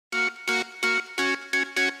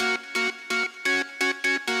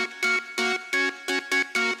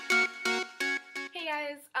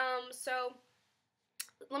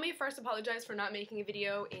me first apologize for not making a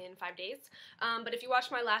video in 5 days, but if you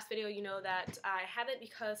watched my last video, you know that I haven't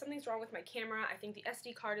because something's wrong with my camera. I think the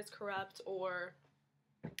SD card is corrupt or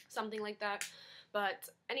something like that, but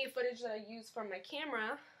any footage that I use from my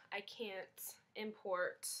camera, I can't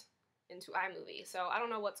import into iMovie, so I don't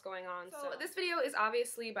know what's going on. So this video is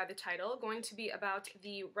obviously, by the title, going to be about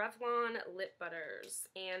the Revlon lip butters,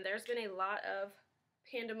 and there's been a lot of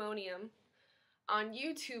pandemonium on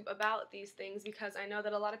YouTube about these things because I know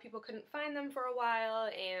that a lot of people couldn't find them for a while,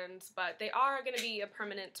 but they are going to be a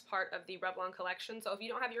permanent part of the Revlon collection, so if you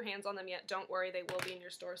don't have your hands on them yet, don't worry, they will be in your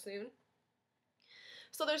store soon.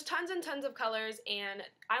 So there's tons and tons of colors, and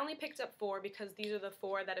I only picked up 4 because these are the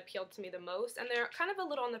 4 that appealed to me the most, and they're kind of a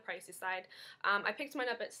little on the pricey side. I picked mine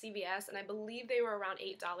up at CVS, and I believe they were around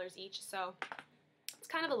 $8 each, so it's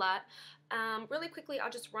kind of a lot. Really quickly,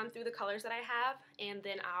 I'll just run through the colors that I have, and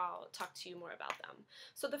then I'll talk to you more about them.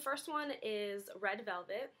 So the first one is Red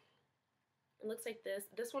Velvet. It looks like this.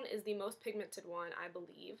 This one is the most pigmented one, I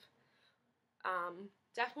believe.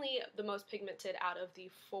 Definitely the most pigmented out of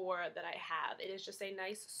the 4 that I have. It is just a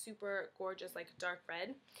nice, super gorgeous, like, dark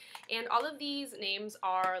red. And all of these names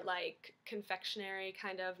are, like, confectionery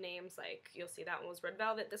kind of names. Like, you'll see that one was Red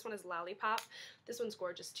Velvet. This one is Lollipop. This one's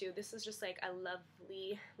gorgeous, too. This is just, like, a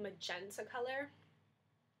lovely magenta color.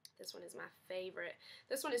 This one is my favorite.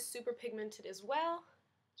 This one is super pigmented as well.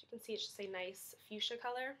 As you can see, it's just a nice fuchsia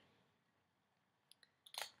color.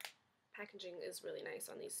 Packaging is really nice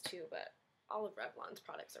on these, too, but all of Revlon's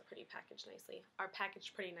products are packaged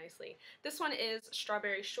pretty nicely. This one is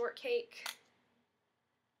Strawberry Shortcake,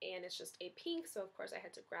 and it's just a pink, so of course I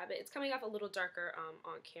had to grab it. It's coming off a little darker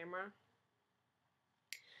on camera,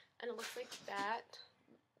 and it looks like that.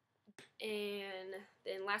 And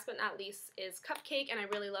then last but not least is Cupcake, and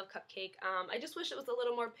I really love Cupcake. I just wish it was a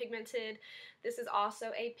little more pigmented. This is also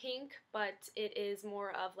a pink, but it is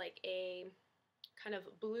more of like a kind of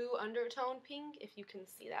blue undertone pink, if you can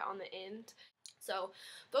see that on the end. So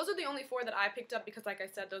those are the only 4 that I picked up because, like I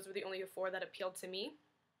said, those were the only 4 that appealed to me.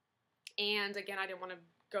 And again, I didn't want to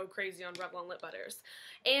go crazy on Revlon lip butters.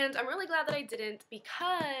 And I'm really glad that I didn't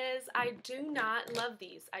because I do not love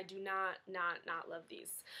these. I do not love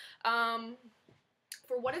these.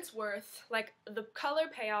 For what it's worth, like, the color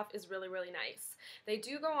payoff is really, really nice. They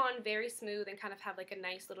do go on very smooth and kind of have like a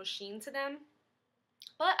nice little sheen to them.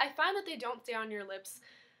 But I find that they don't stay on your lips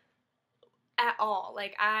at all.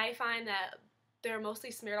 Like, I find that they're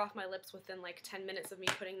mostly smeared off my lips within like 10 minutes of me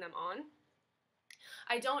putting them on.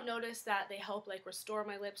 I don't notice that they help like restore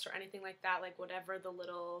my lips or anything like that, like whatever the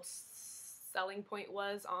little selling point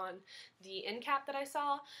was on the end cap that I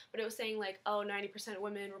saw, but it was saying like, oh, 90% of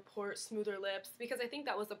women report smoother lips, because I think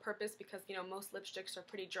that was the purpose, because, you know, most lipsticks are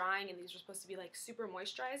pretty drying and these are supposed to be like super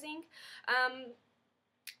moisturizing.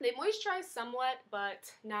 They moisturize somewhat,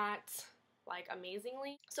 but not like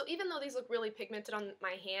amazingly. So even though these look really pigmented on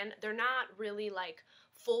my hand, they're not really like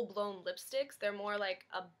full-blown lipsticks. They're more like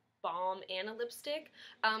a balm and a lipstick.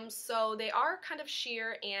 So they are kind of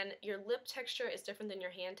sheer, and your lip texture is different than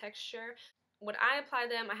your hand texture. When I apply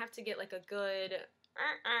them, I have to get like a good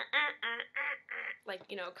like,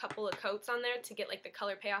 you know, a couple of coats on there to get like the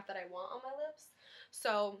color payoff that I want on my lips.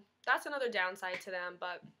 So that's another downside to them,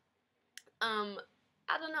 but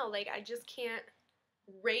I don't know, like, I just can't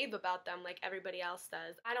rave about them like everybody else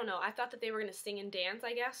does. I don't know, I thought that they were going to sing and dance,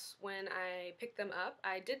 I guess, when I picked them up.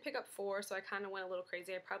 I did pick up 4, so I kind of went a little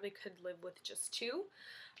crazy. I probably could live with just 2.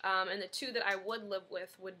 And the 2 that I would live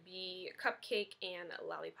with would be Cupcake and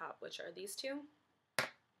Lollipop, which are these 2.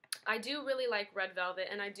 I do really like Red Velvet,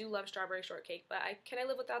 and I do love Strawberry Shortcake, but can I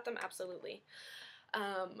live without them? Absolutely.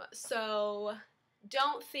 So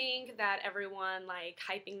don't think that everyone like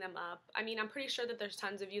hyping them up. I mean, I'm pretty sure that there's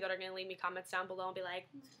tons of you that are gonna leave me comments down below and be like,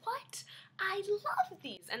 what? I love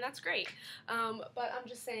these, and that's great. But I'm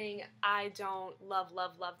just saying, I don't love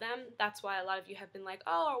them. That's why a lot of you have been like,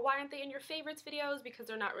 oh, or why aren't they in your favorites videos? Because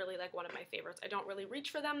they're not really like one of my favorites. I don't really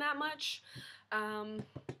reach for them that much. And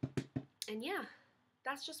yeah,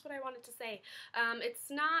 that's just what I wanted to say.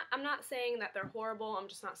 I'm not saying that they're horrible. I'm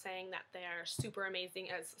just not saying that they're super amazing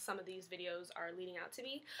as some of these videos are leading out to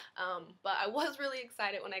be. But I was really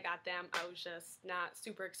excited when I got them. I was just not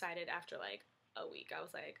super excited after like a week. I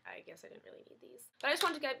was like, I guess I didn't really need these. But I just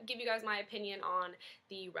wanted to give you guys my opinion on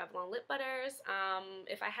the Revlon lip butters.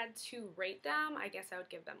 If I had to rate them, I guess I would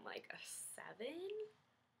give them like a 7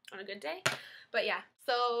 on a good day. But yeah,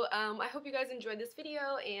 so I hope you guys enjoyed this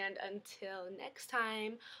video, and until next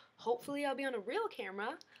time, hopefully I'll be on a real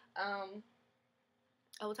camera.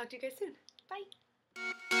 I will talk to you guys soon.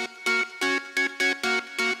 Bye!